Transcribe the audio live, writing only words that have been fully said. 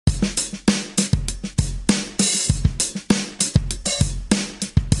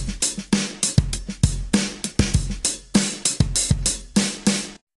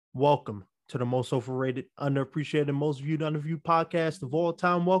Welcome to the most overrated, underappreciated, most viewed, underviewed podcast of all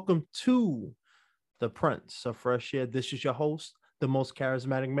time. Welcome to the Prince of Fresh Air. This is your host, the most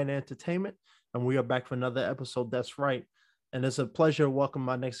charismatic man in entertainment, and we are back for another episode. That's right. And it's a pleasure to welcome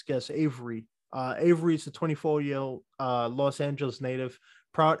my next guest, Avery. Avery is a 24-year-old Los Angeles native,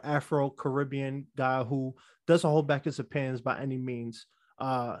 proud Afro-Caribbean guy who doesn't hold back his opinions by any means.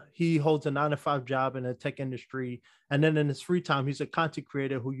 He holds a 9-to-5 job in the tech industry. And then in his free time, he's a content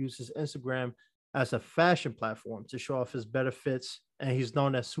creator who uses Instagram as a fashion platform to show off his better fits. And he's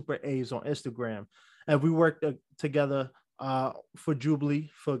known as Super A's on Instagram. And we worked together for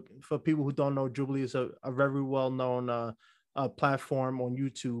Jubilee. For people who don't know, Jubilee is a very well-known platform on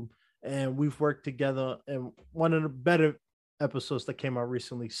YouTube. And we've worked together in one of the better episodes that came out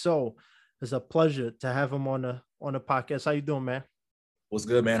recently. So it's a pleasure to have him on the podcast. How you doing, man? What's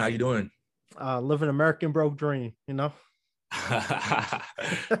good, man? How you doing? Living American broke dream, you know? I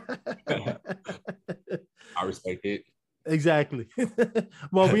respect it. Exactly.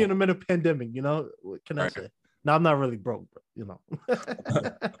 Well, we in the middle of pandemic, you know? What can I say? No, I'm not really broke, but, you know.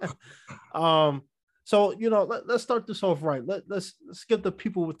 So, you know, let's start this off right. Let's give the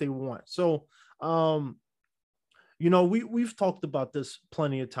people what they want. So, you know, we've talked about this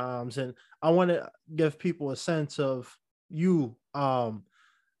plenty of times, and I want to give people a sense of you.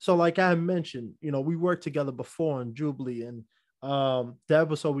 So like I mentioned, you know, we worked together before in Jubilee, and the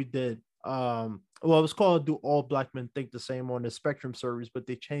episode we did, well, it was called "Do All Black Men Think the Same" on the Spectrum series, but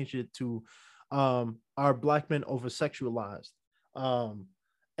they changed it to "Are Black Men Over Sexualized?"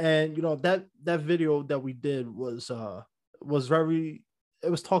 And you know, that video that we did was very, it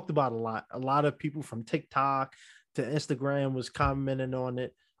was talked about a lot. A lot of people from TikTok to Instagram was commenting on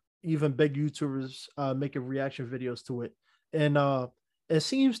it, even big YouTubers making reaction videos to it. And it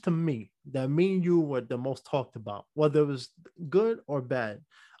seems to me that me and you were the most talked about, whether it was good or bad.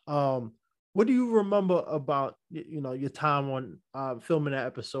 What do you remember about, you know, your time on filming that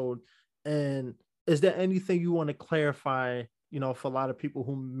episode? And is there anything you want to clarify, you know, for a lot of people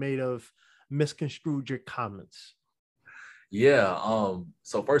who may have misconstrued your comments? Yeah.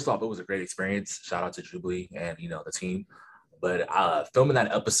 So first off, it was a great experience. Shout out to Jubilee and the team. But filming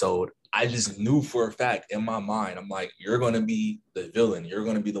that episode, I just knew for a fact in my mind, I'm like, you're going to be the villain. You're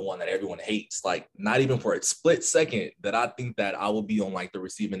going to be the one that everyone hates. Like, not even for a split second that I think that I will be on like the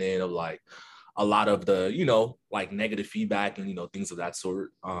receiving end of like a lot of the, like negative feedback and, things of that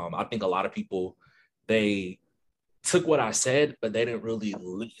sort. I think a lot of people, they took what I said, but they didn't really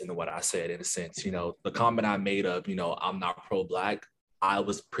listen to what I said in a sense. The comment I made of, I'm not pro-Black, I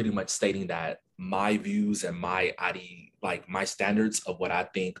was pretty much stating that my views and my my standards of what I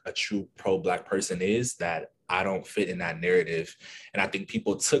think a true pro-Black person is, that I don't fit in that narrative. And I think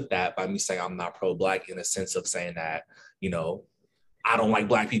people took that by me saying I'm not pro-Black in a sense of saying that, I don't like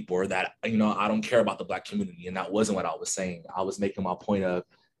Black people, or that, I don't care about the Black community. And that wasn't what I was saying. I was making my point of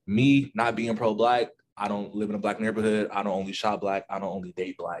me not being pro-Black. I don't live in a Black neighborhood. I don't only shop Black. I don't only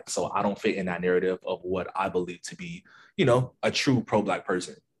date Black. So I don't fit in that narrative of what I believe to be, a true pro-Black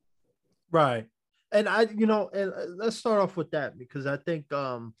person. Right. And and let's start off with that, because I think,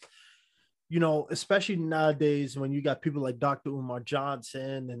 especially nowadays when you got people like Dr. Umar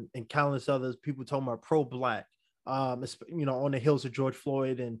Johnson and countless others, people talking about pro-Black, on the heels of George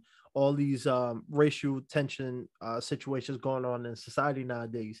Floyd and all these racial tension situations going on in society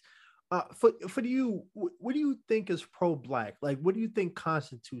nowadays. For you, what do you think is pro-Black? Like, what do you think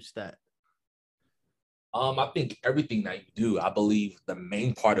constitutes that? I think everything that you do, I believe the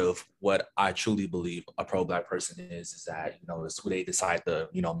main part of what I truly believe a pro-Black person is that, it's who they decide to,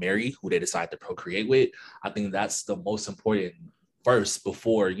 marry, who they decide to procreate with. I think that's the most important first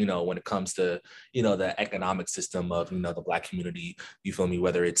before, when it comes to, the economic system of, the Black community, you feel me,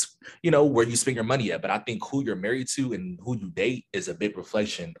 whether it's, where you spend your money at. But I think who you're married to and who you date is a big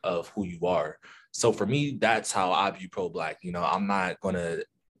reflection of who you are. So for me, that's how I view pro-Black. I'm not going to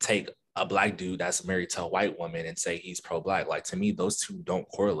take a Black dude that's married to a white woman and say he's pro-Black. Like, to me, those two don't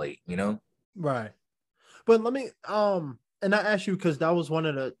correlate, Right. But let me and I asked you because that was one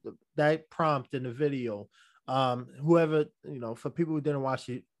of that prompt in the video. Whoever, for people who didn't watch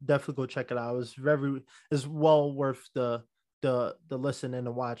it, definitely go check it out. It's well worth the listen and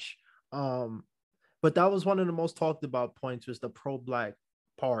the watch. But that was one of the most talked about points, was the pro-Black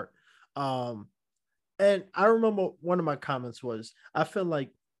part. And I remember one of my comments was, I feel like,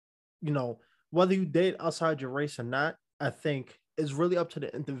 whether you date outside your race or not, I think is really up to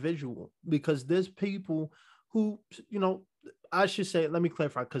the individual, because there's people who, I should say, let me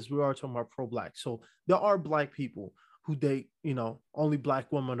clarify, because we are talking about pro-Black. So there are Black people who date, only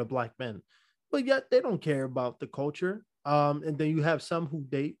Black women or Black men, but yet they don't care about the culture. And then you have some who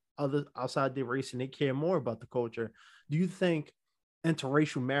date other outside their race and they care more about the culture. Do you think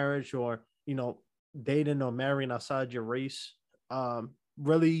interracial marriage or, dating or marrying outside your race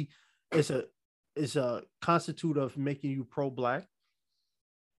really is a constitute of making you pro-black?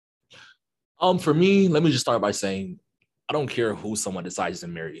 For me, let me just start by saying I don't care who someone decides to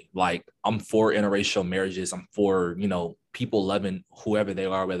marry. Like, I'm for interracial marriages. I'm for, people loving whoever they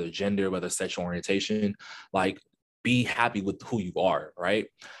are, whether gender, whether sexual orientation. Like, be happy with who you are, right?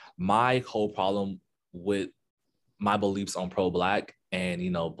 My whole problem with my beliefs on pro-black and,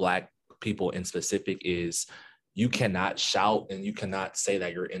 black people in specific is you cannot shout and you cannot say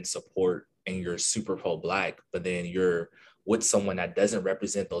that you're in support and you're super pro-black, but then you're with someone that doesn't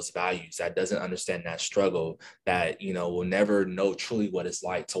represent those values, that doesn't understand that struggle, that, will never know truly what it's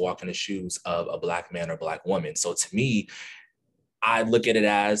like to walk in the shoes of a black man or black woman. So to me, I look at it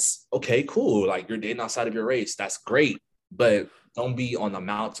as, okay, cool. Like, you're dating outside of your race. That's great. But don't be on the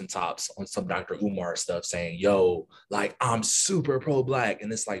mountaintops on some Dr. Umar stuff saying, yo, like, I'm super pro-black.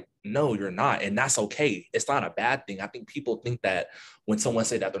 And it's like, no, you're not. And that's okay. It's not a bad thing. I think people think that when someone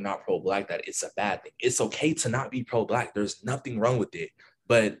say that they're not pro-black, that it's a bad thing. It's okay to not be pro-black. There's nothing wrong with it.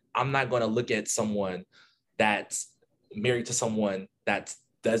 But I'm not going to look at someone that's married to someone that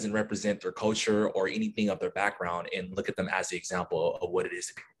doesn't represent their culture or anything of their background and look at them as the example of what it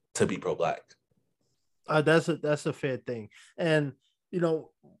is to be pro-black. That's a fair thing. And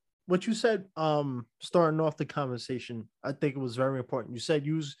what you said, starting off the conversation, I think it was very important. You said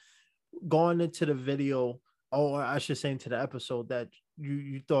you was going into the video, or I should say into the episode, that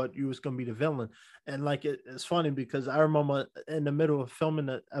you thought you was gonna be the villain. And like it's funny because I remember in the middle of filming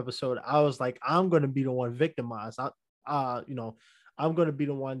the episode, I was like, I'm gonna be the one victimized. I'm gonna be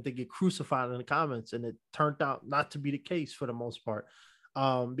the one to get crucified in the comments. And it turned out not to be the case for the most part.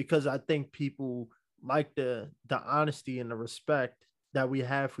 Because I think people like the honesty and the respect that we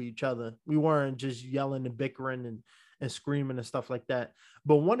have for each other. We weren't just yelling and bickering and screaming and stuff like that.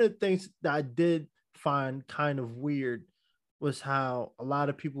 But one of the things that I did find kind of weird was how a lot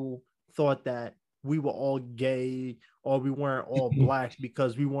of people thought that we were all gay or we weren't all black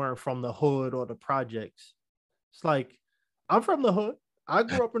because we weren't from the hood or the projects. It's like, I'm from the hood. I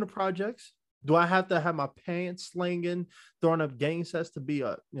grew up in the projects. Do I have to have my pants slinging, throwing up gang sets to be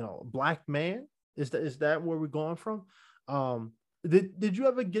a black man? Is that where we're going from? Did you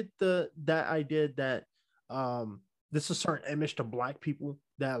ever get that idea that this is a certain image to black people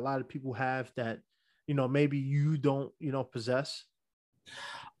that a lot of people have that maybe you don't possess?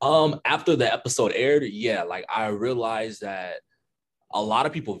 After the episode aired, yeah, like I realized that a lot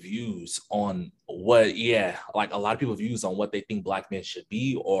of people views on like a lot of people views on what they think black men should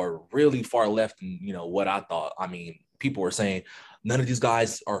be or really far left than what I thought. I mean, people were saying none of these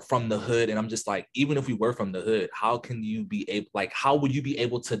guys are from the hood, and I'm just like, even if we were from the hood, how can you be able, like, how would you be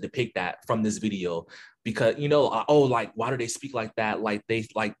able to depict that from this video? Because oh, like, why do they speak like that? Like they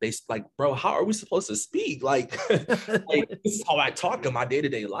bro, how are we supposed to speak like, like this is how I talk in my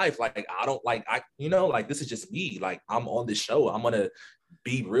day-to-day life. Like, I don't like, like, this is just me. Like, I'm on this show, I'm gonna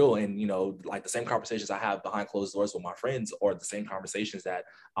be real. And like the same conversations I have behind closed doors with my friends or the same conversations that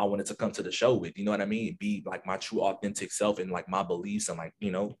I wanted to come to the show with, you know what I mean? Be like my true authentic self and like my beliefs and like,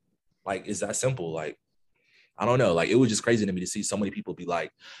 like, it's that simple. Like, I don't know. Like, it was just crazy to me to see so many people be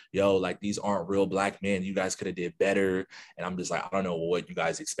like, yo, like, these aren't real black men. You guys could have did better. And I'm just like, I don't know what you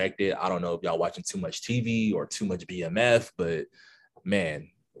guys expected. I don't know if y'all watching too much TV or too much BMF, but man,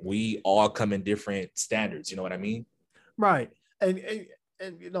 we all come in different standards. You know what I mean? Right. And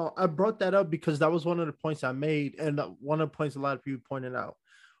I brought that up because that was one of the points I made. And one of the points a lot of people pointed out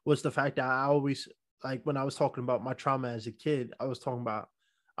was the fact that I always, like, when I was talking about my trauma as a kid, I was talking about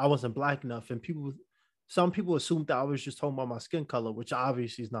I wasn't black enough. And some people assumed that I was just talking about my skin color, which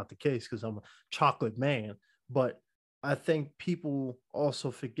obviously is not the case because I'm a chocolate man. But I think people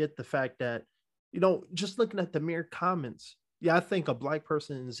also forget the fact that, just looking at the mere comments, yeah, I think a black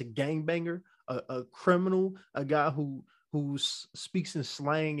person is a gangbanger, a criminal, a guy who speaks in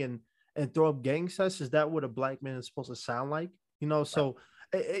slang and throw up gang sets. Is that what a black man is supposed to sound like? So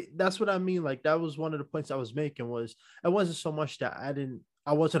that's what I mean. Like, that was one of the points I was making. Was it wasn't so much that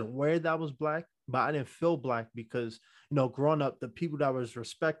I wasn't aware that I was black, but I didn't feel black because growing up, the people that was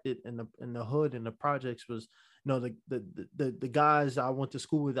respected in the hood and the projects was the guys I went to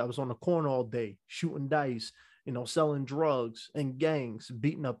school with. I was on the corner all day shooting dice, selling drugs and gangs,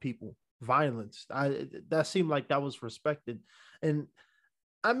 beating up people, violence. That seemed like that was respected. And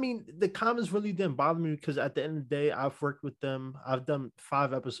I mean, the comments really didn't bother me because at the end of the day, I've worked with them. I've done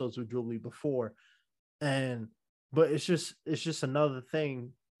 5 episodes with Julie before, but it's just another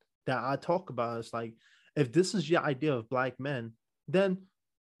thing that I talk about. It's like, if this is your idea of black men, then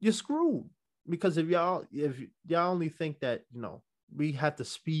you're screwed. Because if y'all only think that, we have to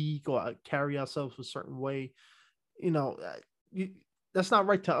speak or carry ourselves a certain way, you, that's not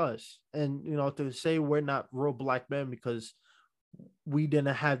right to us. And to say we're not real black men because we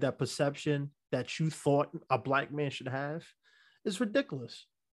didn't have that perception that you thought a black man should have is ridiculous.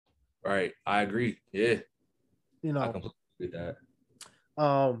 Right. I agree. Yeah. You I know, completely agree with that.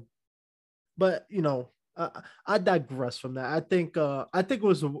 um, but I digress from that. I think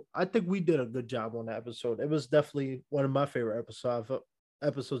we did a good job on that episode. It was definitely one of my favorite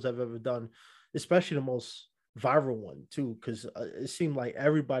episodes I've ever done, especially the most viral one too, because it seemed like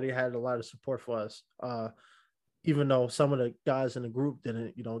everybody had a lot of support for us. Even though some of the guys in the group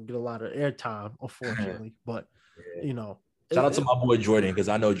didn't, get a lot of airtime, unfortunately. But Yeah. you know, Shout out to it, my boy Jordan, because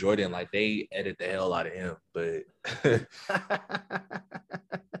I know Jordan, like they edit the hell out of him. But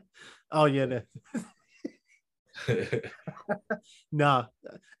oh yeah, nah,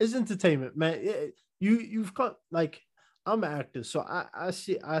 it's entertainment, man. You've got like I'm an actor, so I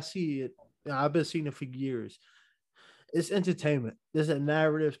see it. I've been seeing it for years. It's entertainment. There's a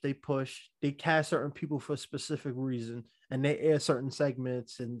narrative they push. They cast certain people for a specific reason, and they air certain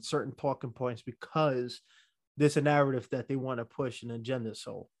segments and certain talking points because there's a narrative that they want to push an agenda.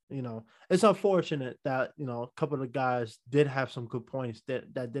 So it's unfortunate that a couple of the guys did have some good points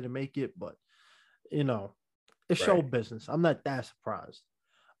that didn't make it, but you know it's show right. business. I'm not that surprised.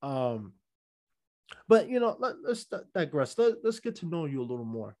 Um, but let's digress. Let's get to know you a little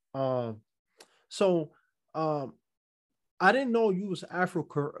more. So um, I didn't know you was Afro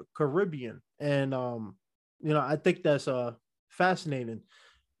Caribbean, and I think that's fascinating.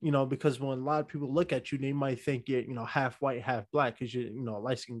 Because when a lot of people look at you, they might think you're half white, half black, because you're a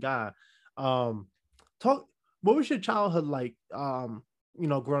light skinned guy. Um, talk. What was your childhood like?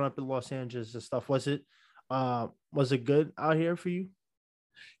 Growing up in Los Angeles and stuff. Was it good out here for you?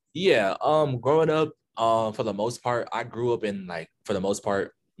 Yeah. Growing up, for the most part, I grew up in like for the most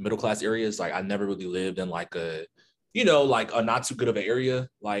part middle class areas. Like I never really lived in like like a not too good of an area,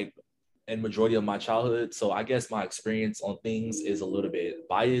 like in majority of my childhood. So I guess my experience on things is a little bit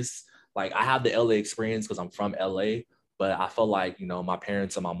biased. Like I have the LA experience because I'm from LA, but I felt like, my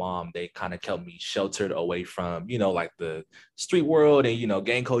parents and my mom, they kind of kept me sheltered away from, like the street world and,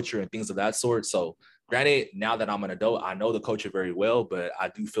 gang culture and things of that sort. So granted, now that I'm an adult, I know the culture very well, but I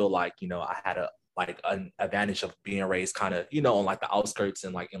do feel like, I had an advantage of being raised kind of, on like the outskirts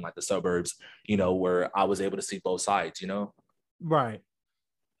and like in like the suburbs, where I was able to see both sides. Right.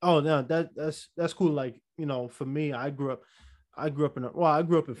 Oh no, that's cool. Like for me, I grew up I grew up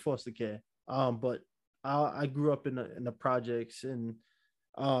in foster care. But I grew up in the projects, and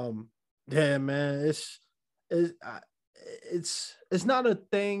um, yeah, man, it's not a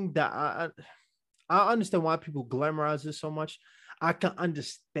thing that I understand why people glamorize it so much. I can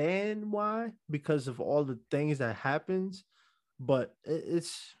understand why because of all the things that happens, but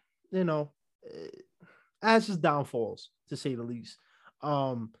it's you know it has its downfalls to say the least.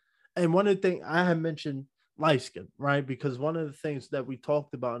 Um, and one of the things I had mentioned light skin, right? Because one of the things that we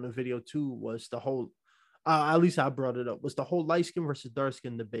talked about in the video too was the whole, at least I brought it up, was the whole light skin versus dark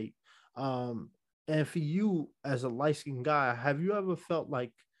skin debate. Um, and for you as a light skin guy, have you ever felt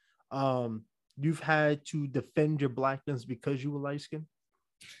like um you've had to defend your blackness because you were light skinned?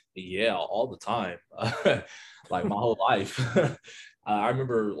 Yeah, all the time. Like my whole life. I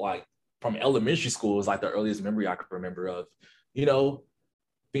remember like from elementary school is like the earliest memory I could remember of, you know,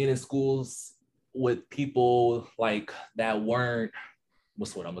 being in schools with people like that weren't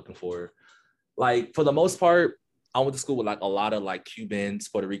what's what I'm looking for. Like for the most part, I went to school with like a lot of like Cubans,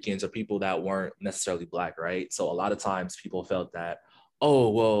 Puerto Ricans, or people that weren't necessarily black, right? So a lot of times people felt that, oh,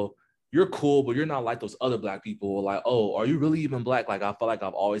 well, you're cool, but you're not like those other black people. Like, oh, are you really even black? Like, I felt like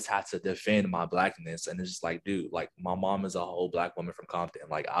I've always had to defend my blackness. And it's just like, dude, like my mom is a whole black woman from Compton.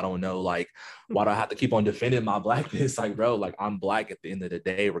 Like, I don't know, like, why do I have to keep on defending my blackness? Like, bro, like I'm black at the end of the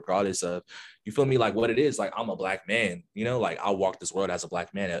day, regardless of, you feel me, like what it is. Like, I'm a black man, like I walk this world as a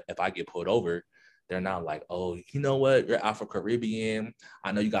black man. If I get pulled over, they're not like, oh, you know what? You're Afro Caribbean.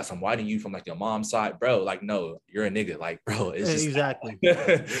 I know you got some white in you from like your mom's side, bro. Like, no, you're a nigga. Like, bro, it's just Exactly.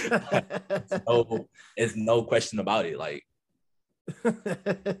 like, it's no question about it. Like,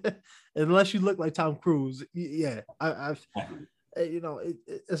 Unless you look like Tom Cruise, yeah, I've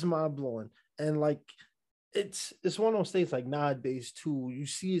it's mind blowing, and like it's one of those things. Like nowadays too, you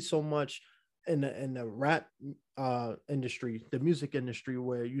see it so much in the rap industry, the music industry,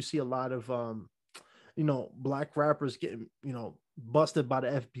 where you see a lot of black rappers getting busted by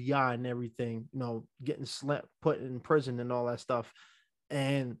the FBI and everything, getting slapped, put in prison and all that stuff.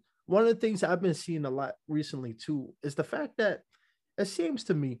 And one of the things I've been seeing a lot recently too is the fact that it seems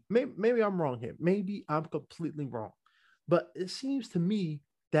to me, maybe I'm wrong here. Maybe I'm completely wrong. But it seems to me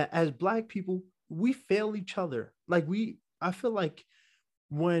that as black people, we fail each other. I feel like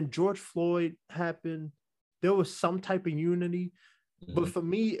when George Floyd happened, there was some type of unity. But Mhm. for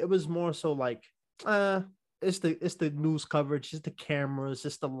me, it was more so like, uh, it's the news coverage, it's the cameras,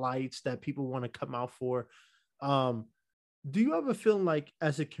 it's the lights that people want to come out for. Um, do you ever feel like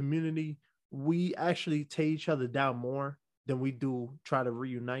as a community we actually tear each other down more than we do try to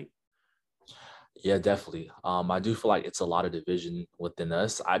reunite? Yeah, definitely. I do feel like it's a lot of division within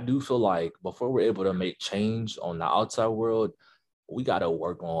us. I do feel like before we're able to make change on the outside world, we got to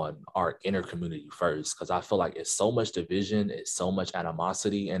work on our inner community first. Because I feel like it's so much division, it's so much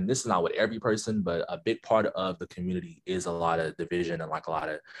animosity. And this is not with every person, but a big part of the community is a lot of division and like a lot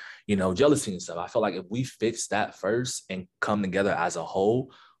of, jealousy and stuff. I feel like if we fix that first and come together as a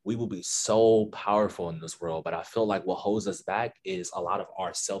whole, we will be so powerful in this world. But I feel like what holds us back is a lot of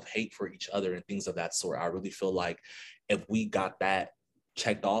our self-hate for each other and things of that sort. I really feel like if we got that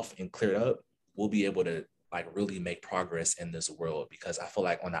checked off and cleared up, we'll be able to like really make progress in this world. Because I feel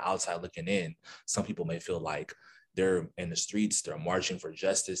like on the outside looking in, some people may feel like they're in the streets, they're marching for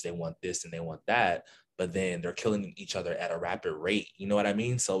justice, they want this and they want that, but then they're killing each other at a rapid rate. You know what I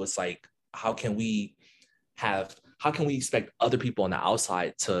mean? So it's like, how can we expect other people on the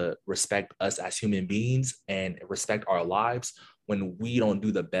outside to respect us as human beings and respect our lives when we don't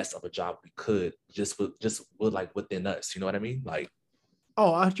do the best of a job we could just with like within us? You know what I mean? Like,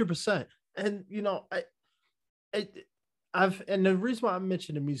 Oh, 100%. And I I've and the reason why I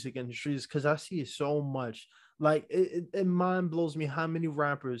mentioned the music industry is because I see it so much. Like it mind blows me how many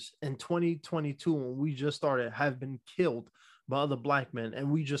rappers in 2022 when we just started have been killed by other black men, and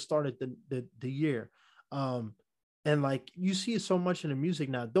we just started the year. Um, and like you see it so much in the music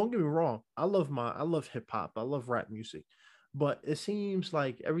now. Don't get me wrong, I love hip hop, I love rap music, but it seems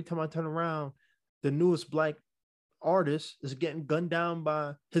like every time I turn around, the newest black artist is getting gunned down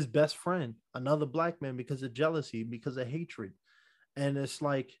by his best friend, another black man, because of jealousy, because of hatred. And it's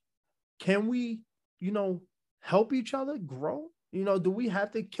like, can we, you know, help each other grow? Do we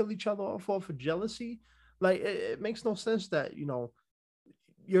have to kill each other off of jealousy? Like, it makes no sense that,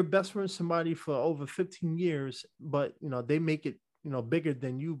 you're best friend with somebody for over 15 years, but, they make it, bigger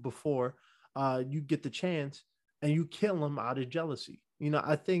than you before you get the chance and you kill them out of jealousy.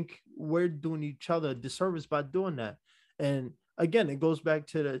 I think we're doing each other a disservice by doing that. And again, it goes back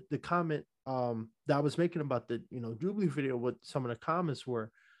to the comment that I was making about the, Jubilee video. What some of the comments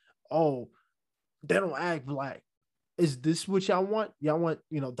were, oh, they don't act black. Is this what y'all want? Y'all want,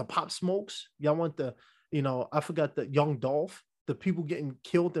 the Pop Smokes? Y'all want the, I forgot, the Young Dolph, the people getting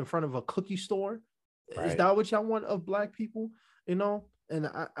killed in front of a cookie store? Is right. that what y'all want of black people? And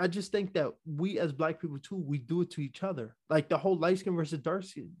I just think that we as black people too, we do it to each other. Like the whole light skin versus dark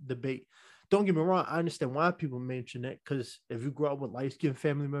skin debate. Don't get me wrong, I understand why people mention it, because if you grow up with light skin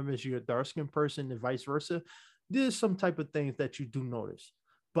family members, you're a dark skin person, and vice versa. There's some type of things that you do notice.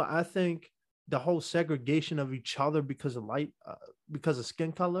 But I think the whole segregation of each other because of because of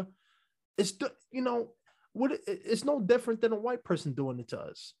skin color, it's it's no different than a white person doing it to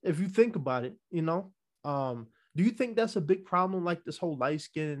us. If you think about it, do you think that's a big problem? Like this whole light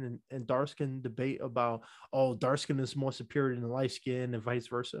skin and dark skin debate about, oh, dark skin is more superior than light skin and vice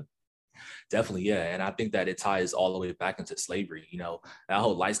versa? Definitely, yeah. And I think that it ties all the way back into slavery. That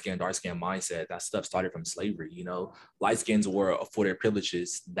whole light skin, dark skin mindset, that stuff started from slavery. Light skins were afforded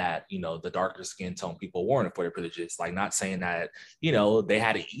privileges that, the darker skin tone people weren't afforded privileges. Like, not saying that, they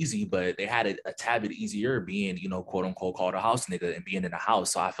had it easy, but they had it a tad bit easier being, quote unquote, called a house nigga and being in a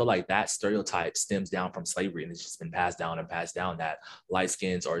house. So I feel like that stereotype stems down from slavery, and it's just been passed down and passed down, that light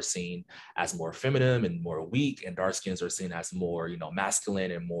skins are seen as more feminine and more weak, and dark skins are seen as more,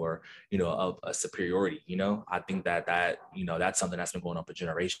 masculine and more, of a superiority. I think that's something that's been going on for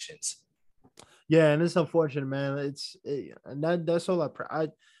generations. Yeah, and it's unfortunate, man. And that's all I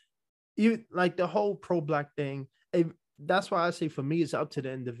even like the whole pro black thing. That's why I say for me, it's up to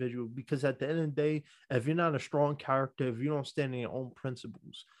the individual, because at the end of the day, if you're not a strong character, if you don't stand in your own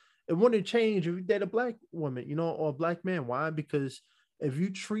principles, it wouldn't change if you date a black woman, or a black man. Why? Because if you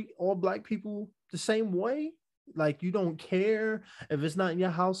treat all black people the same way, like you don't care if it's not in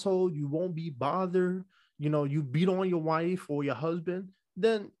your household, you won't be bothered. You beat on your wife or your husband,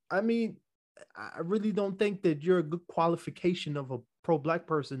 then I mean, I really don't think that you're a good qualification of a pro black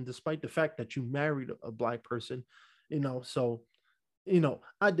person, despite the fact that you married a black person. So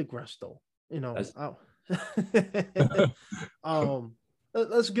I digress though. That's Um,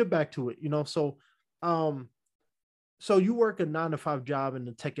 let's get back to it. Um, so you work a 9 to 5 job in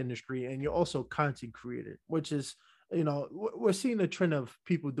the tech industry, and you're also content creator, which is we're seeing a trend of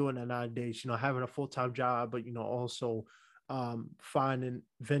people doing that nowadays, having a full-time job, but, also finding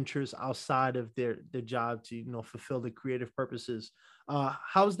ventures outside of their job to, fulfill the creative purposes.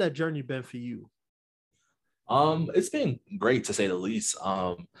 How's that journey been for you? It's been great to say the least.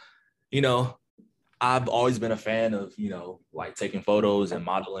 You know, I've always been a fan of, like taking photos and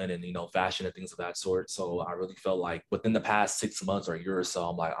modeling and, fashion and things of that sort. So I really felt like within the past 6 months or a year or so,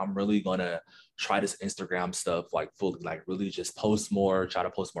 I'm like, I'm really going to try this Instagram stuff, like fully, like really just post more, try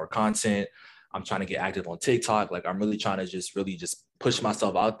to post more content. I'm trying to get active on TikTok. Like I'm really trying to just really just push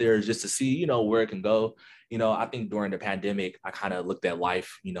myself out there just to see, where it can go. I think during the pandemic, I kind of looked at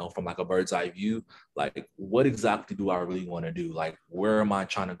life, from like a bird's eye view. Like, what exactly do I really want to do? Like, where am I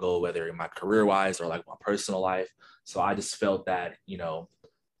trying to go, whether in my career wise or like my personal life? So I just felt that,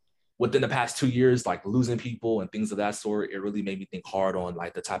 within the past 2 years, like losing people and things of that sort, it really made me think hard on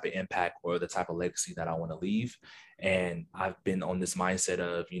like the type of impact or the type of legacy that I want to leave. And I've been on this mindset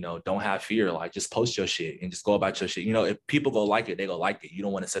of, don't have fear, like just post your shit and just go about your shit. If people go like it, they go like it. You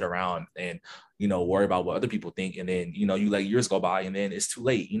don't want to sit around and, worry about what other people think. And then, you let years go by and then it's too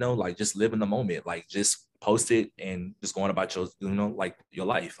late, like just live in the moment, like just post it and just going about your, like your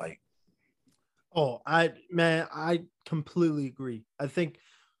life. Like, Oh, I completely agree. I think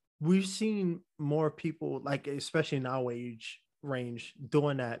we've seen more people, like especially in our age range,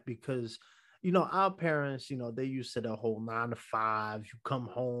 doing that because our parents, they used to the whole 9 to 5. You come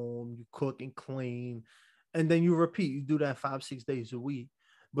home, you cook and clean, and then you repeat. You do that 5 6 days a week.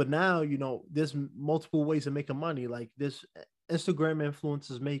 But now there's multiple ways of making money. Like this Instagram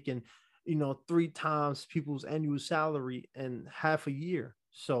influencers making 3 times people's annual salary in half a year.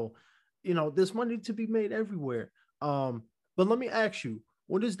 So there's money to be made everywhere. But let me ask you,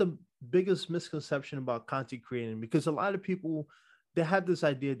 what is the biggest misconception about content creating? Because a lot of people, they have this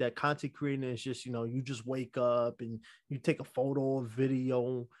idea that content creating is just, you just wake up and you take a photo or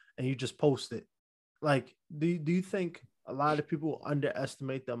video and you just post it. Like, do you think a lot of people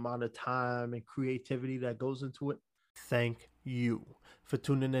underestimate the amount of time and creativity that goes into it? Thank you for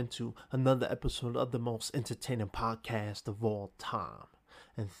tuning into another episode of the most entertaining podcast of all time.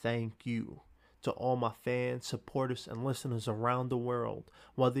 And thank you to all my fans, supporters, and listeners around the world,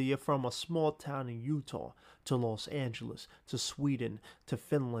 whether you're from a small town in Utah to Los Angeles to Sweden to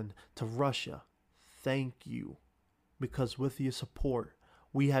Finland to Russia. Thank you, because with your support,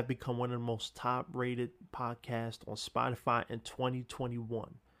 we have become one of the most top-rated podcasts on Spotify in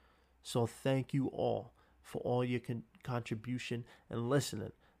 2021. So thank you all for all your contribution and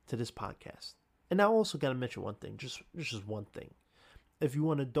listening to this podcast. And I also got to mention one thing, just one thing. If you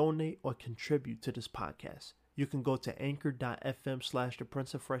want to donate or contribute to this podcast, you can go to anchor.fm/The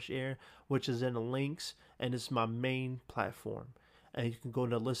Prince of Fresh Air, which is in the links, and it's my main platform. And you can go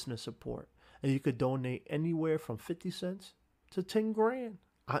to listener support, and you could donate anywhere from 50 cents to 10 grand.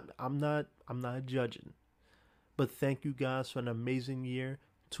 I'm not judging, but thank you guys for an amazing year.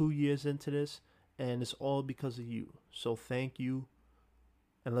 2 years into this, and it's all because of you. So thank you,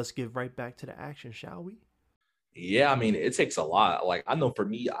 and let's get right back to the action, shall we? Yeah, I mean, it takes a lot. Like, I know for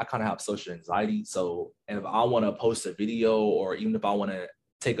me, I kind of have social anxiety. So, if I want to post a video or even if I want to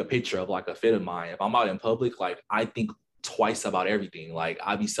take a picture of like a fit of mine, if I'm out in public, like, I think twice about everything. Like,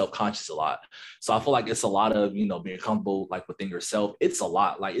 I be self-conscious a lot. So, I feel like it's a lot of, being comfortable like within yourself. It's a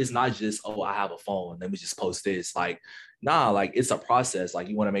lot. Like, it's not just, oh, I have a phone, let me just post this. Like, nah, like, it's a process. Like,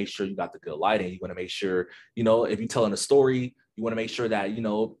 you want to make sure you got the good lighting. You want to make sure, if you're telling a story, you want to make sure that,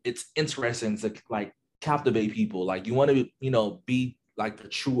 it's interesting to like captivate people. Like you want to, be like the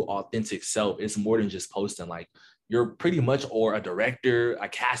true authentic self. It's more than just posting. Like you're pretty much or a director, a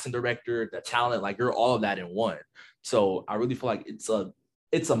casting director, the talent, like you're all of that in one. So I really feel like it's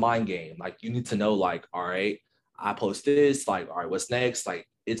a mind game. Like you need to know like, all right, I post this, like, all right, what's next? Like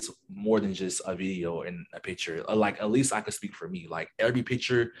it's more than just a video and a picture. Like at least I could speak for me. Like every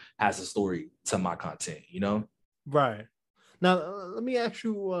picture has a story to my content. Right. Now, let me ask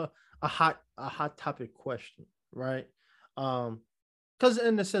you a hot topic question, right? Because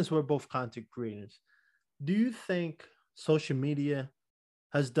in a sense, we're both content creators. Do you think social media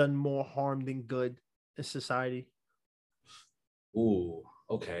has done more harm than good in society? Ooh,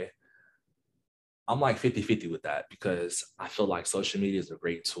 okay. I'm like 50-50 with that because I feel like social media is a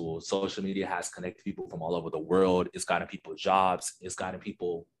great tool. Social media has connected people from all over the world. It's gotten people jobs. It's gotten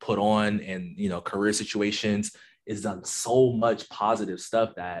people put on and, career situations. It's done so much positive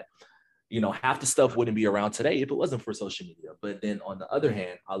stuff that, half the stuff wouldn't be around today if it wasn't for social media. But then on the other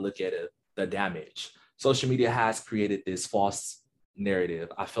hand, I look at it, the damage. Social media has created this false narrative.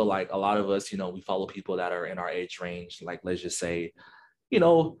 I feel like a lot of us, we follow people that are in our age range. Like, let's just say, you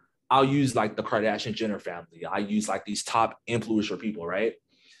know, I'll use like the Kardashian Jenner family. I use like these top influencer people, right?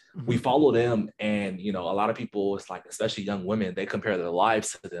 We Mhm. follow them, and a lot of people, it's like, especially young women, they compare their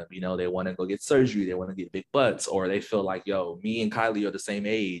lives to them. They want to go get surgery, they want to get big butts, or they feel like, yo, me and Kylie are the same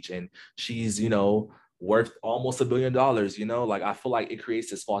age and she's worth almost $1 billion. Like, I feel like it creates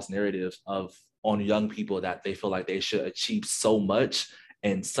this false narrative of on young people that they feel like they should achieve so much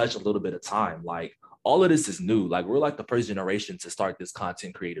in such a little bit of time. Like, all of this is new. Like, we're like the first generation to start this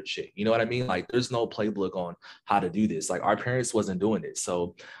content creative shit. You know what I mean? Like, there's no playbook on how to do this. Like, our parents wasn't doing it.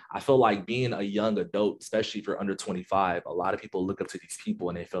 So I feel like being a young adult, especially if you're under 25, a lot of people look up to these people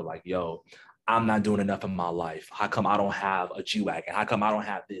and they feel like, yo, I'm not doing enough in my life. How come I don't have a G-Wagon? How come I don't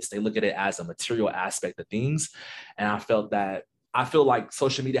have this? They look at it as a material aspect of things. And I feel like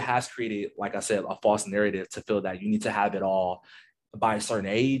social media has created, like I said, a false narrative to feel that you need to have it all by a certain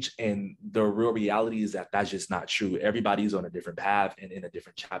age. And the real reality is that that's just not true. Everybody's on a different path and in a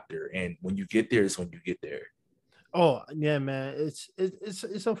different chapter. And when you get there is when you get there. Oh yeah, man.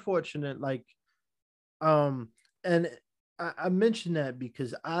 It's unfortunate. Like, um, and I mentioned that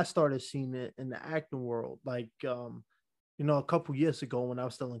because I started seeing it in the acting world. Like, a couple years ago when I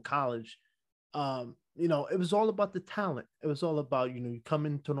was still in college, it was all about the talent. It was all about, you come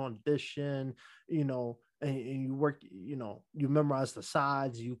into an audition, and you work, you memorize the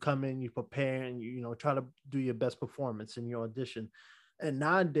sides, you come in, you prepare, and try to do your best performance in your audition. And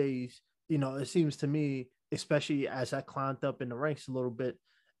nowadays, it seems to me, especially as I climbed up in the ranks a little bit,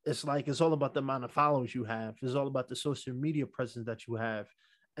 it's like it's all about the amount of followers you have. It's all about the social media presence that you have.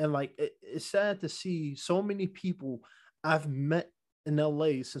 And like it's sad to see so many people I've met in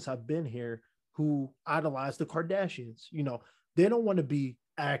LA since I've been here who idolize the Kardashians. They don't want to be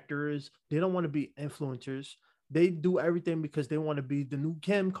actors, they don't want to be influencers. They do everything because they want to be the new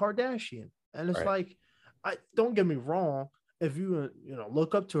Kim Kardashian. And it's Right. like, I don't get me wrong, if you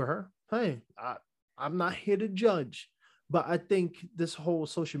look up to her, hey, I'm not here to judge. But I think this whole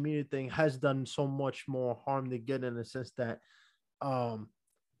social media thing has done so much more harm than good in the sense that um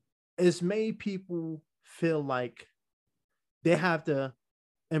it's made people feel like they have to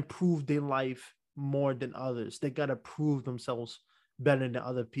improve their life more than others. They got to prove themselves better than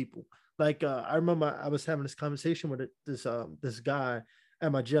other people. Like, I remember I was having this conversation with this guy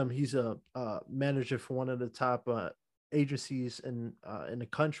at my gym. He's a manager for one of the top agencies in the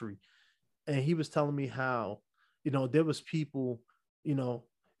country, and he was telling me how there was people, you know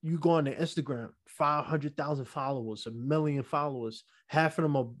you go on their Instagram, 500,000 followers, 1 million followers, half of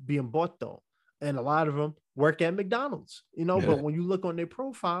them are being bought though, and a lot of them work at McDonald's. But Yeah. when you look on their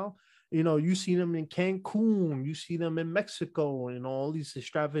profile, you see them in Cancun, you see them in Mexico, and all these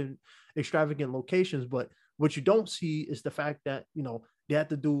extravagant locations. But what you don't see is the fact that they have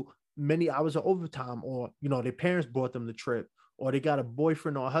to do many hours of overtime, or their parents bought them the trip, or they got a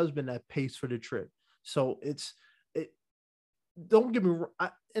boyfriend or a husband that pays for the trip. So it. Don't get me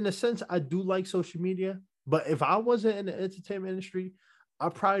wrong. In a sense, I do like social media, but if I wasn't in the entertainment industry, I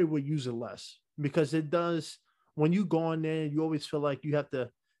probably would use it less because it does. When you go on there, you always feel like you got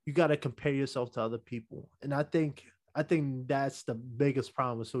to compare yourself to other people, and I think that's the biggest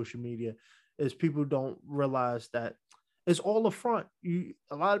problem with social media is people don't realize that it's all a front.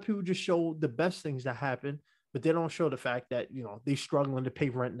 A lot of people just show the best things that happen, but they don't show the fact that they struggling to pay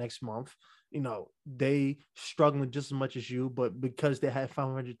rent next month. They struggling just as much as you, but because they have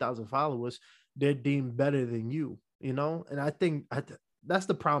 500,000 followers, they're deemed better than you. And I think that's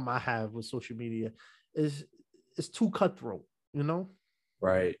the problem I have with social media is it's too cutthroat. You know.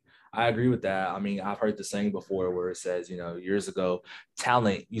 Right. I agree with that. I mean, I've heard the saying before where it says, years ago,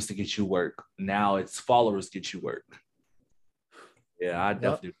 talent used to get you work. Now it's followers get you work. Yeah, I Yep.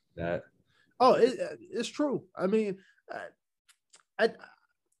 definitely do that. Oh, it's true. I mean, I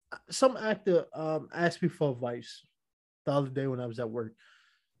some actor asked me for advice the other day when I was at work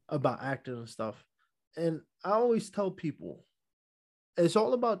about acting and stuff. And I always tell people it's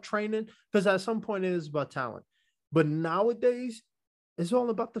all about training because at some point it is about talent. But nowadays, it's all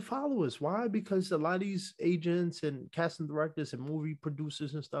about the followers. Why? Because a lot of these agents and casting directors and movie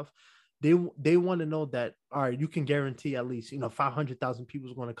producers and stuff, they want to know that all right, you can guarantee at least 500,000 people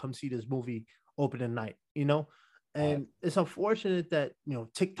is going to come see this movie opening night. And it's unfortunate that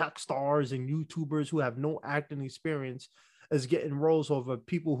TikTok stars and YouTubers who have no acting experience is getting roles over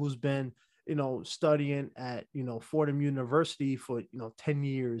people who's been studying at Fordham University for 10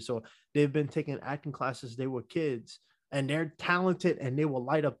 years, or they've been taking acting classes they were kids, and they're talented and they will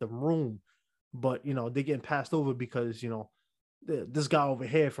light up the room, but they're getting passed over because this guy over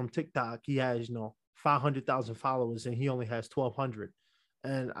here from TikTok, he has 500,000 followers and he only has 1,200.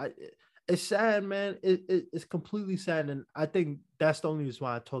 And it's sad, man. It's completely sad, and I think that's the only reason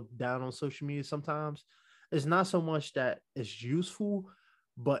why I talk down on social media sometimes. It's not so much that it's useful,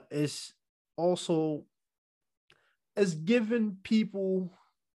 but also it's giving people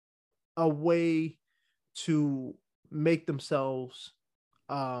a way to make themselves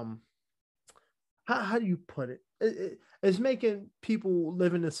um how do you put it? It's making people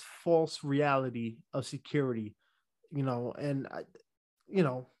live in this false reality of security, and you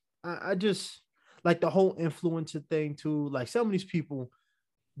know, I just like the whole influencer thing too. Like some of these people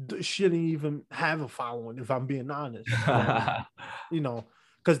shouldn't even have a following, if I'm being honest. You know,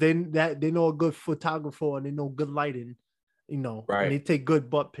 because they know a good photographer and they know good lighting, and Right. they take good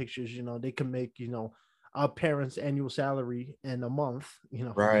butt pictures. They can make our parents' annual salary in a month.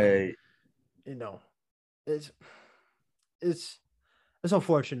 Right. You know, it's it's it's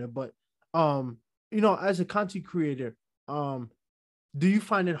unfortunate, but um, as a content creator, um, do you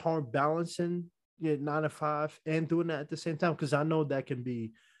find it hard balancing your 9 to 5 and doing that at the same time? Because I know that can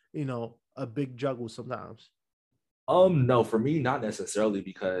be, a big juggle sometimes. No, for me, not necessarily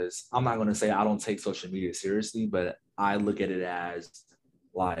because I'm not gonna say I don't take social media seriously, but I look at it as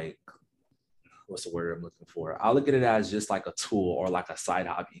like what's the word I'm looking for? I look at it as just like a tool or like a side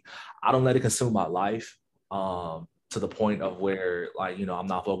hobby. I don't let it consume my life to the point of where like, I'm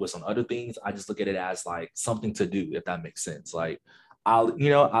not focused on other things. I just look at it as like something to do, if that makes sense. Like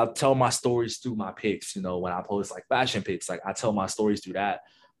I'll tell my stories through my pics, when I post like fashion pics, like I tell my stories through that.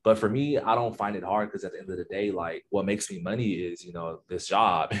 But for me, I don't find it hard because at the end of the day, like what makes me money is, this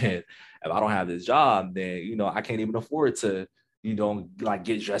job. And if I don't have this job, then, I can't even afford to like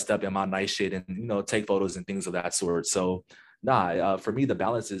get dressed up in my nice shit and take photos and things of that sort. So for me the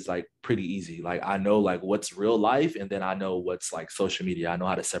balance is like pretty easy. Like I know like what's real life and then I know what's like social media. I know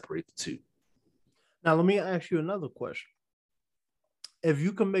how to separate the two. Now, let me ask you another question. If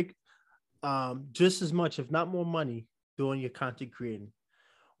you can make just as much, if not more money doing your content creating,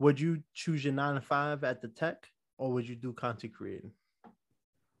 would you choose your 9 to 5 at the tech or would you do content creating?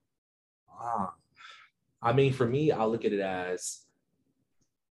 Ah, I mean, for me, I look at it as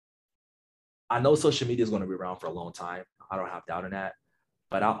I know social media is going to be around for a long time. I don't have doubt in that.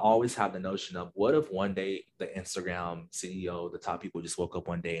 But I always have the notion of what if one day the Instagram CEO, the top people just woke up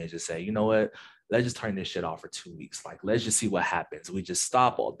one day and just say, you know what, let's just turn this shit off for 2 weeks. Like, let's just see what happens. We just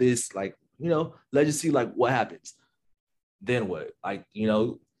stop all this. Like, let's just see like what happens. Then what? Like,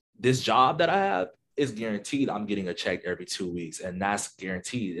 this job that I have is guaranteed I'm getting a check every 2 weeks. And that's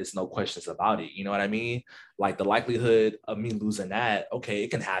guaranteed. It's no questions about it. You know what I mean? Like the likelihood of me losing that, okay,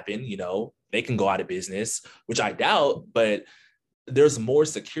 it can happen, they can go out of business, which I doubt, but there's more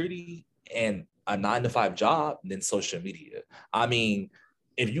security and a 9 to 5 job than social media. I mean,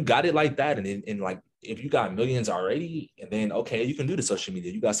 if you got it like that, and like if you got millions already, and then okay, you can do the social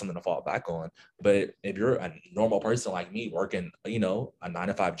media, you got something to fall back on. But if you're a normal person like me working, a 9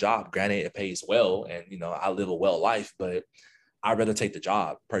 to 5 job, granted it pays well, and I live a well life, but I'd rather take the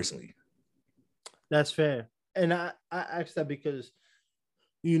job personally. That's fair. And I asked that because,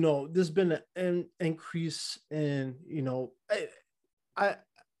 there's been an increase in, I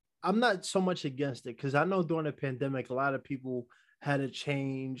I'm not so much against it because I know during the pandemic, a lot of people had a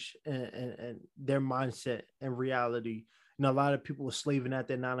change in their mindset and reality. A lot of people were slaving at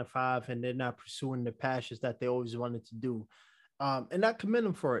their 9 to 5 and they're not pursuing the passions that they always wanted to do. And I commend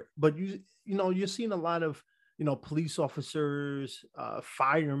them for it. But you're seeing a lot of police officers,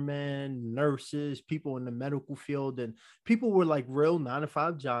 firemen, nurses, people in the medical field, and people were like real 9 to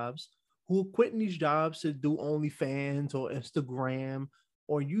 5 jobs who are quitting these jobs to do OnlyFans or Instagram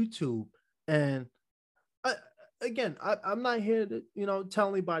or YouTube. And I, again, I'm not here to tell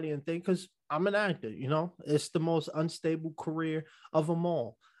anybody anything because I'm an actor. It's the most unstable career of them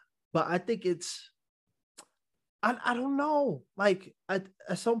all. But I think I don't know. Like at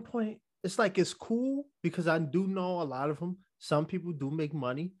some point, it's like it's cool because I do know a lot of them. Some people do make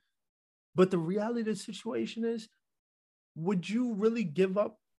money, but the reality of the situation is, would you really give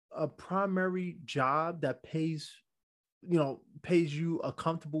up a primary job that pays you a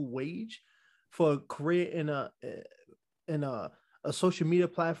comfortable wage for a career in a social media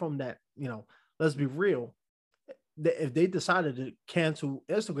platform that let's be real, if they decided to cancel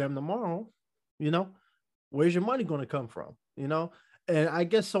Instagram tomorrow, you know where's your money going to come from? And I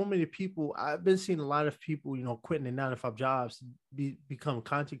guess so many people, I've been seeing a lot of people, quitting their 9 to 5 jobs to become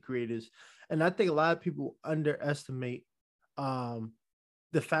content creators. And I think a lot of people underestimate um,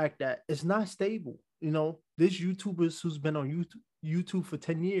 the fact that it's not stable. This YouTubers who's been on YouTube for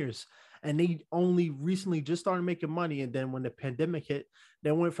 10 years and they only recently just started making money. And then when the pandemic hit,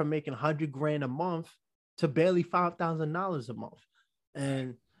 they went from making 100 grand a month to barely $5,000 a month.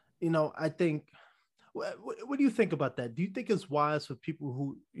 And I think, what do you think about that? Do you think it's wise for people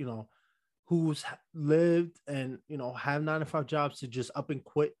who, who's lived and, have 9 to 5 jobs to just up and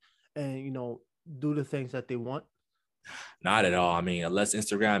quit and, do the things that they want? Not at all. I mean, unless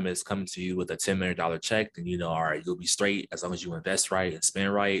Instagram is coming to you with a $10 million check, then all right, you'll be straight as long as you invest right and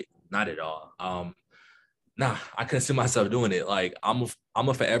spend right. Not at all. Nah, I couldn't see myself doing it. Like I'm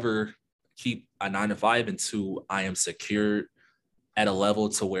a forever keep a 9 to 5 until I am secured at a level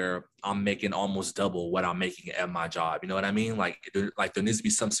to where I'm making almost double what I'm making at my job. You know what I mean? Like there needs to be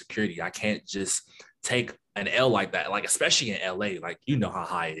some security. I can't just take an L like that. Like especially in LA, like how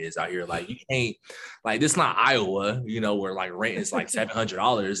high it is out here. Like you can't, like this not Iowa, where like rent is like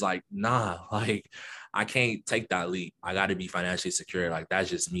 $700. Like nah, like I can't take that leap. I got to be financially secure. Like that's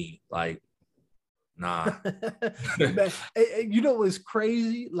just me. Like nah. Man, what's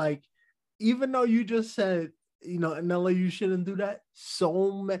crazy? Like, even though you just said, in LA you shouldn't do that,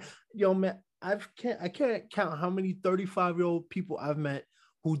 so man, man, I can't count how many 35-year-old people I've met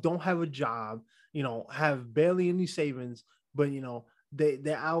who don't have a job, have barely any savings, but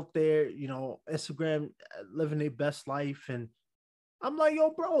they're out there, Instagram, living their best life. And I'm like, yo,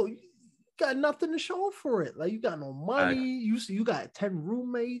 bro, you got nothing to show for it. Like, you got no money. You got 10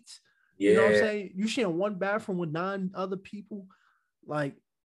 roommates. Yeah. You know what I'm saying? You sharing one bathroom with 9 other people. Like,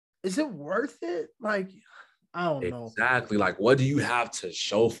 is it worth it? Like, I don't know. Exactly. Like, what do you have to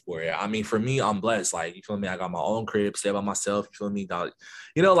show for it? I mean, for me, I'm blessed. Like, you feel me? I got my own crib, stay by myself. You feel me? Dog?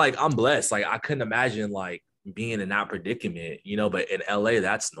 Like I'm blessed. Like, I couldn't imagine like being in that predicament, but in LA,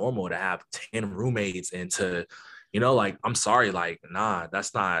 that's normal to have 10 roommates and to, like, I'm sorry, like, nah,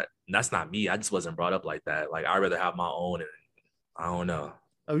 that's not me. I just wasn't brought up like that. Like, I'd rather have my own, and I don't know.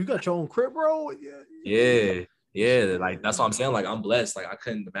 Oh, you got your own crib, bro? Yeah. Like, that's what I'm saying. Like, I'm blessed. Like, I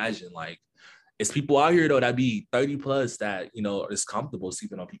couldn't imagine, like, it's people out here though that be 30 plus that is comfortable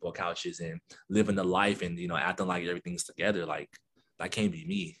sleeping on people's couches and living the life and acting like everything's together. Like that can't be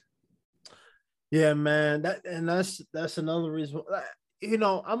me. Yeah, man. That's another reason.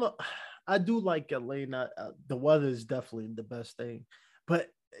 I do like Atlanta. The weather is definitely the best thing, but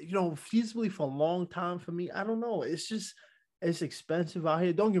feasibly for a long time for me, I don't know. It's expensive out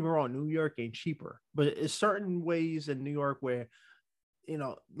here. Don't get me wrong, New York ain't cheaper, but it's certain ways in New York where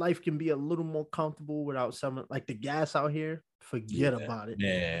life can be a little more comfortable without some, like the gas out here. Forget about it.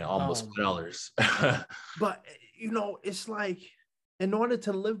 Man, almost $4. But it's like, in order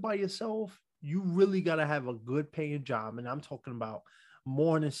to live by yourself, you really gotta have a good paying job, and I'm talking about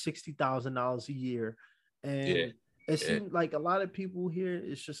more than $60,000 a year. And it seems like a lot of people here,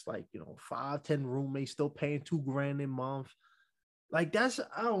 it's just like 5-10 roommates still paying $2,000 a month. Like that's,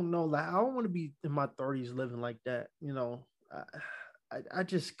 I don't know. Like I don't want to be in my 30s living like that. I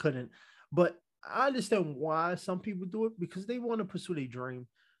just couldn't. But I understand why some people do it, because they want to pursue their dream.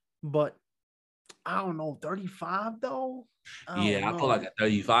 But I don't know, 35 though. I feel like at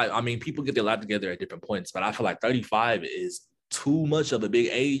 35. I mean, people get their life together at different points, but I feel like 35 is too much of a big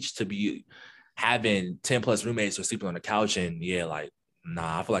age to be having 10 plus roommates or sleeping on the couch. And like,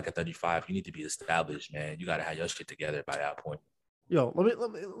 nah, I feel like at 35, you need to be established, man. You got to have your shit together by that point. Yo,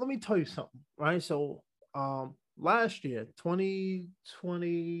 let me tell you something, right? So, last year,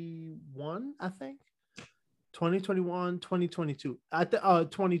 2021, I think, 2021, 2022,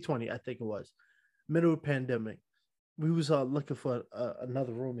 2020, I think it was, middle of pandemic. We was looking for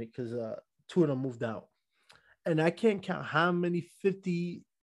another roommate because 2 of them moved out, and I can't count how many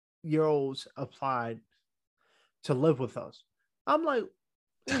 50-year-olds applied to live with us. I'm like,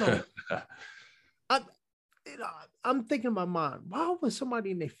 I'm thinking in my mind, why would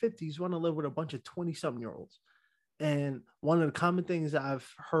somebody in their 50s want to live with a bunch of 20-something-year-olds? And one of the common things I've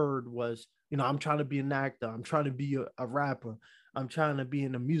heard was, I'm trying to be an actor. I'm trying to be a rapper. I'm trying to be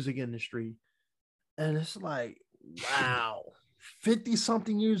in the music industry. And it's like, wow,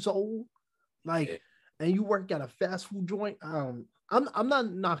 50-something years old, like, and you work at a fast food joint. I'm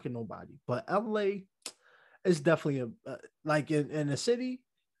not knocking nobody, but LA is definitely like in the city.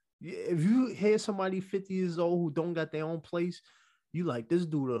 If you hear somebody 50 years old who don't got their own place, you like, this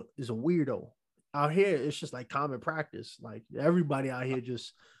dude is a weirdo. Out here, it's just like common practice. Like everybody out here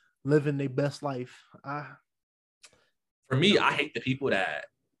just living their best life. For me, I hate the people that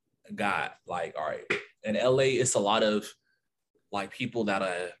got like, all right, in LA, it's a lot of like people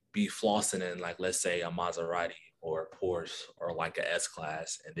that be flossing in, like, let's say a Maserati or a Porsche or like a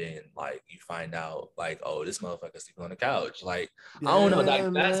S-Class, and then like you find out like, oh, this motherfucker's sleeping on the couch. Like, I don't know,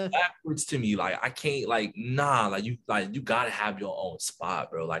 like that's backwards to me. Like, I can't, like, nah, like you gotta have your own spot,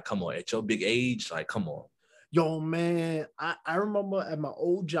 bro. Like, come on, at your big age, like, come on. Yo, man, I remember at my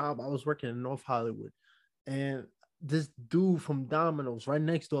old job, I was working in North Hollywood, and this dude from Domino's right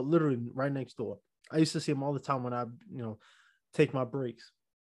next door, literally right next door. I used to see him all the time when I, take my breaks.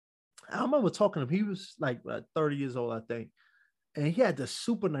 I remember talking to him. He was like 30 years old, I think. And he had this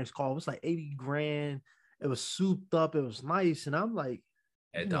super nice car. It was like 80 grand. It was souped up. It was nice. And I'm like,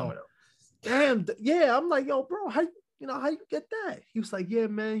 At Domino. damn, yeah. I'm like, yo, bro, how you get that? He was like, yeah,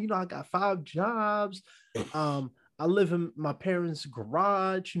 man, I got 5 jobs. I live in my parents'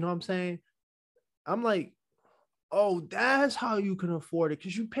 garage, you know what I'm saying? I'm like, oh, that's how you can afford it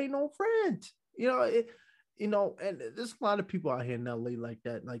because you pay no rent. And there's a lot of people out here in LA like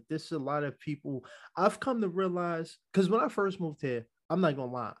that. Like, there's a lot of people I've come to realize because when I first moved here, I'm not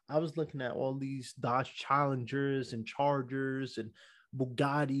gonna lie, I was looking at all these Dodge Challengers and Chargers and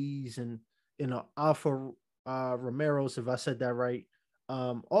Bugattis and Alfa Romeros, if I said that right.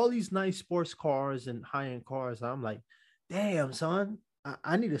 All these nice sports cars and high-end cars. I'm like, damn, son,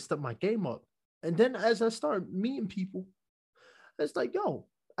 I need to step my game up. And then as I start meeting people, it's like, yo,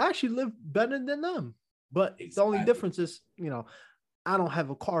 I actually live better than them. But the only difference is, I don't have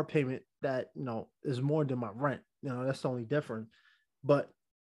a car payment that, is more than my rent. That's the only difference. But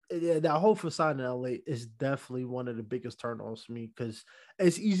yeah, that whole facade in LA is definitely one of the biggest turnoffs for me because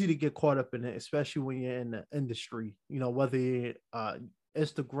it's easy to get caught up in it, especially when you're in the industry, whether you're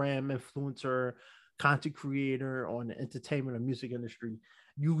Instagram influencer, content creator, or in the entertainment or music industry,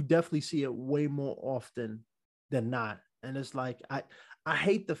 you definitely see it way more often than not. And it's like, I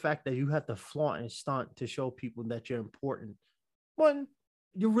hate the fact that you have to flaunt and stunt to show people that you're important when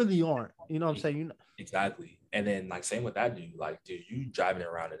you really aren't. You know what I'm saying? Exactly. And then like same with that dude. Like, dude, you driving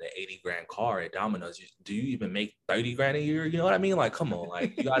around in an 80 grand car at Domino's. Do you even make 30 grand a year? You know what I mean? Like, come on,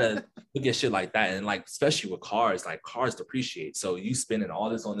 like you gotta look at shit like that. And like, especially with cars, like cars depreciate. So you spending all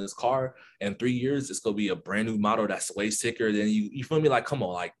this on this car in 3 years, it's gonna be a brand new model that's way sicker than you feel me? Like, come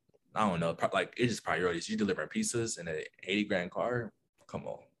on, like, I don't know, like it's just priorities. You delivering pizzas in an 80 grand car. Come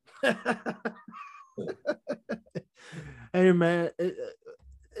on. Hey man,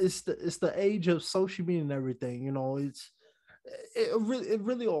 it's the age of social media and everything. It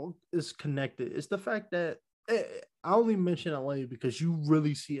really all is connected. It's the fact that I only mention LA because you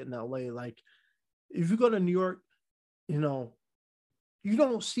really see it in LA. Like, if you go to New York, you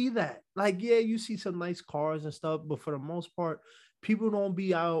don't see that. Like, yeah, you see some nice cars and stuff, but for the most part, people don't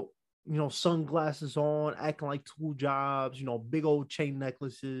be out, sunglasses on, acting like tool jobs, big old chain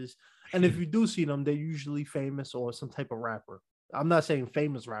necklaces. And if you do see them, they're usually famous or some type of rapper. I'm not saying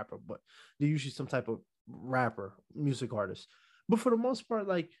famous rapper, but they're usually some type of rapper, music artist. But for the most part,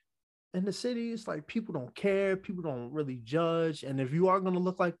 like in the city, it's like people don't care, people don't really judge. And if you are gonna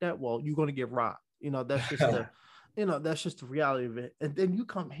look like that, well, you're gonna get robbed. That's just the reality of it. And then you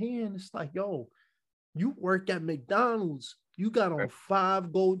come here and it's like, yo, you work at McDonald's, you got on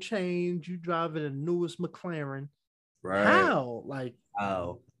 5 gold chains, you driving the newest McLaren. Right. How? Like,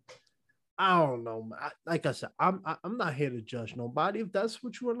 oh, I don't know. Like I said, I'm not here to judge nobody. If that's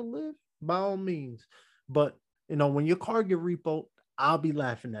what you want to live, by all means. But when your car get repoed, I'll be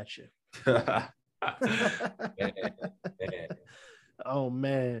laughing at you. Oh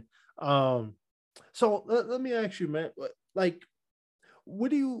man. So let me ask you, man. Like,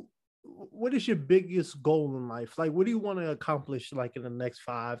 what is your biggest goal in life? Like, what do you want to accomplish like in the next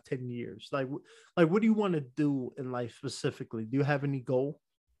 5-10 years? Like what do you want to do in life specifically? Do you have any goal?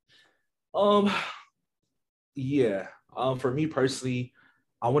 Yeah. For me personally,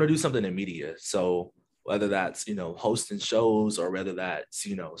 I want to do something in media. So whether that's, hosting shows or whether that's,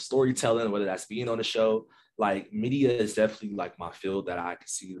 storytelling, whether that's being on a show, like media is definitely like my field that I can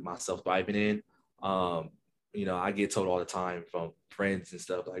see myself thriving in. I get told all the time from friends and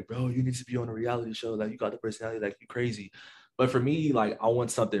stuff like, bro, you need to be on a reality show. Like, you got the personality, like, you crazy. But for me, like, I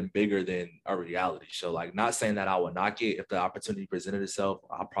want something bigger than a reality show. Like, not saying that I would not get if the opportunity presented itself,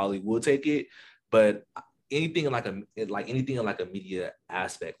 I probably would take it. But anything in like a media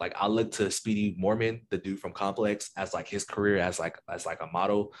aspect, like I look to Speedy Morman, the dude from Complex, as like his career as like a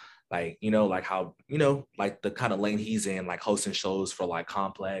model. Like, like how, like the kind of lane he's in, like hosting shows for like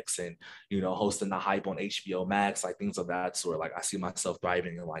Complex and, hosting the hype on HBO Max, like things of that sort. Like, I see myself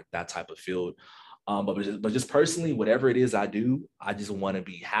thriving in like that type of field. But just personally, whatever it is I do, I just want to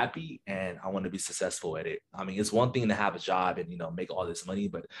be happy and I want to be successful at it. I mean, it's one thing to have a job and, make all this money,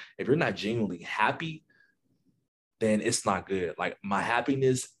 but if you're not genuinely happy, then it's not good. Like, my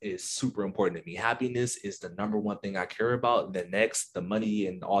happiness is super important to me. Happiness is the number one thing I care about. The next, the money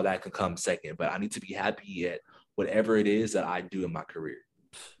and all that can come second, but I need to be happy at whatever it is that I do in my career.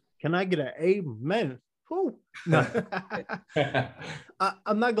 Can I get an amen? No.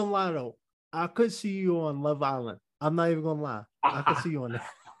 I'm not gonna lie though. I could see you on Love Island. I'm not even gonna lie. I could see you on there.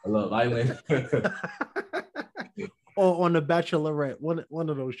 Love Island. or on the Bachelorette, one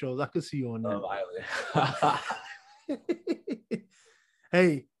of those shows. I could see you on Love that. Island.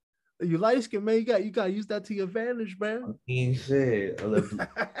 Hey, you light skin, man. You got to use that to your advantage, man. Shit.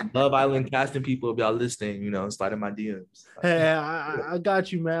 Love Island casting people. If y'all listening, slide in my DMs. Hey, I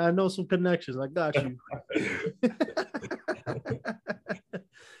got you, man. I know some connections. I got you.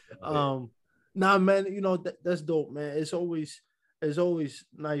 Nah, man. That's dope, man. It's always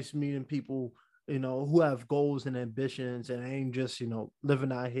nice meeting people, who have goals and ambitions and ain't just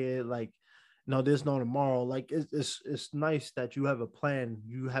living out here like there's no tomorrow. Like it's nice that you have a plan,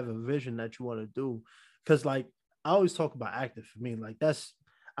 you have a vision that you want to do. Because like I always talk about active for me, like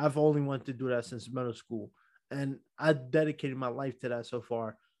I've only wanted to do that since middle school, and I dedicated my life to that so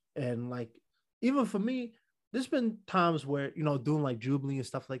far. And like even for me, there's been times where doing like Jubilee and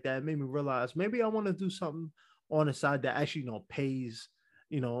stuff like that, it made me realize maybe I want to do something on the side that actually pays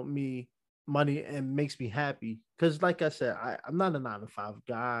me money and makes me happy. Because like I said, I'm not a 9 to 5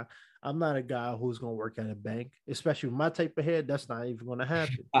 guy. I'm not a guy who's gonna work at a bank, especially with my type of hair. That's not even gonna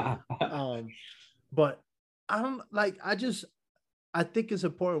happen. But I don't like. I think it's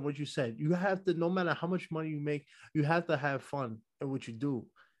important what you said. You have to, no matter how much money you make, you have to have fun in what you do,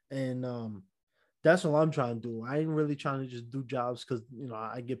 and that's what I'm trying to do. I ain't really trying to just do jobs because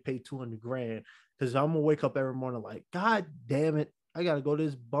I get paid 200 grand. Because I'm gonna wake up every morning like, God damn it, I gotta go to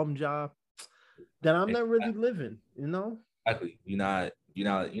this bum job. Then I'm not really living, Exactly. You're not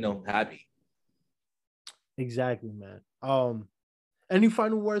happy. Exactly, man. Any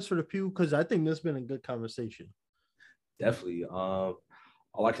final words for the people? Because I think this has been a good conversation. Definitely. All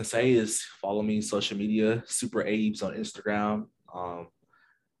I can say is follow me on social media, Super Abes on Instagram.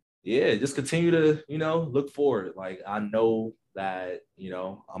 Yeah, just continue to, look forward. Like I know that,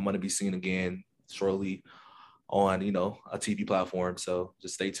 I'm gonna be seen again shortly on, a TV platform. So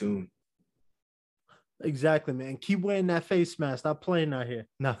just stay tuned. Exactly, man. Keep wearing that face mask. Stop playing out here.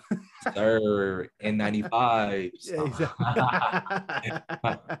 No. Sir, N95. Yeah, exactly.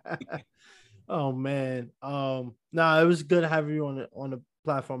 Oh man. It was good having you on the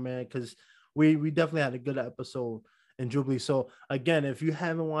platform, man, because we definitely had a good episode in Jubilee. So again, if you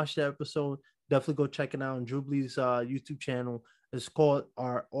haven't watched the episode, definitely go check it out on Jubilee's YouTube channel. It's called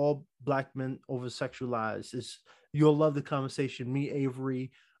 "Are All Black Men Over Sexualized?" You'll love the conversation. Me,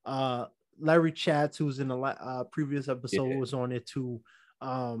 Avery, Larry Chats, who's in the previous episode, was on it too.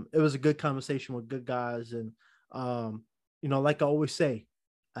 It was a good conversation with good guys, and like I always say,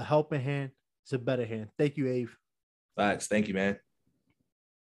 a helping hand is a better hand. Thank you, Ave. Thanks. Thank you, man.